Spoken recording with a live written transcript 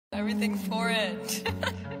everything for it. On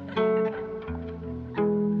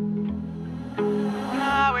the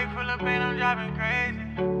highway full of pain, I'm driving crazy.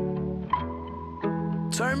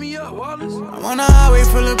 Turn me up, Wallace. I'm on the highway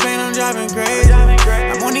full of pain, I'm driving crazy.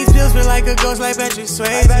 I'm on these pills, feel like a ghost, like Patrick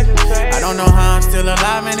Swayze. I don't know how I'm still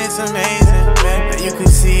alive, and it's amazing. But you can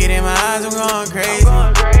see it in my eyes, I'm going crazy.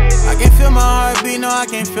 I can feel my heartbeat, no, I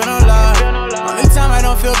can't feel no love. Only time I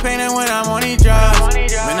don't feel pain is when I'm on these drugs.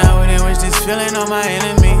 When I wouldn't wish this feeling on my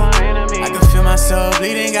enemy. I can feel my soul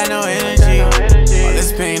bleeding, got no energy. All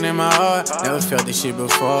this pain in my heart, never felt this shit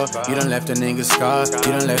before. You done left a nigga scarred,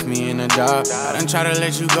 you done left me in the dark. I done try to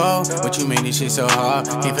let you go, but you made this shit so hard.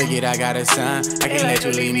 Can't forget I got a son, I can't let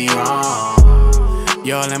you leave me wrong.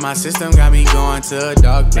 Y'all in my system got me going to a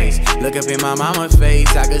dark place. Look up in my mama's face,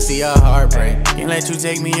 I could see her heartbreak. Can't let you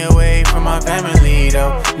take me away from my family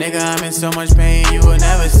though. Nigga, I'm in so much pain you will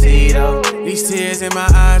never see though. These tears in my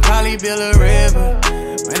eyes probably build a river.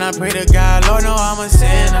 When I pray to God, Lord know I'm a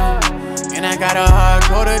sinner. And I got a heart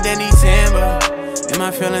colder than these timber. And my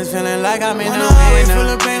feelings feeling like I'm in a highway full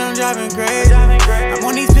of pain, I'm driving crazy. I'm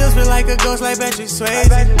on these pills, feel like a ghost, like Patrick Swayze.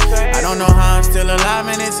 I don't know how I'm still alive,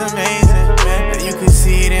 and it's amazing. But you can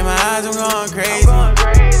see it in my eyes, I'm going crazy.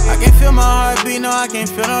 I can feel my heartbeat, no, I can't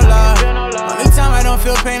feel no love. Only time I don't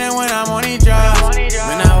feel pain is when I'm on these drugs.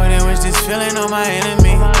 When I wouldn't wish this feeling on my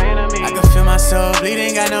enemy. I can feel my soul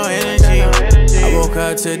bleeding, got no energy. I woke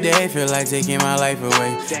up today, feel like taking my life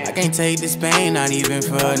away. I can't take this pain, not even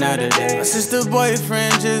for another day. My sister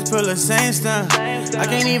boyfriend just pull the same stunt. I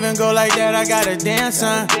can't even go like that, I got a damn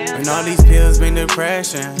son. And all these pills bring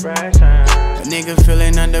depression. A nigga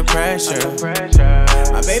feeling under pressure.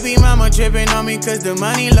 My baby mama tripping on me cause the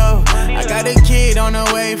money low. I got a kid on the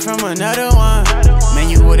way from another one. Man,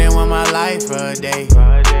 you wouldn't want my life for a day.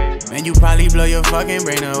 Man, you probably blow your fucking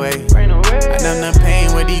brain away. I numb the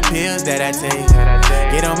pain with these pills that I take.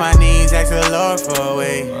 Get on my knees, ask the Lord for a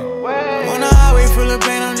way. I'm on the highway full of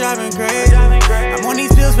pain, I'm driving crazy. I'm on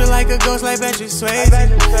these pills, feel like a ghost, like Patrick Swayze. I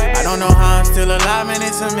don't know how I'm still alive, and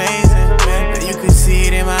it's amazing. But you can see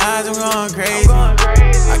it in my eyes, I'm going crazy.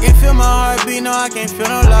 I can feel my heartbeat, no, I can't feel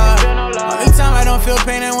no love. Only time I don't feel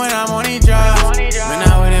pain is when I'm on these drugs. When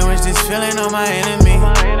I wouldn't wish this feeling on my enemy.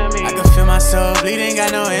 I can feel my soul bleeding,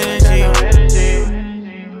 got no energy. On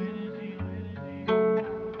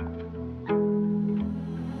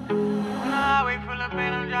the highway full of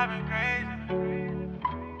pain, I'm driving crazy.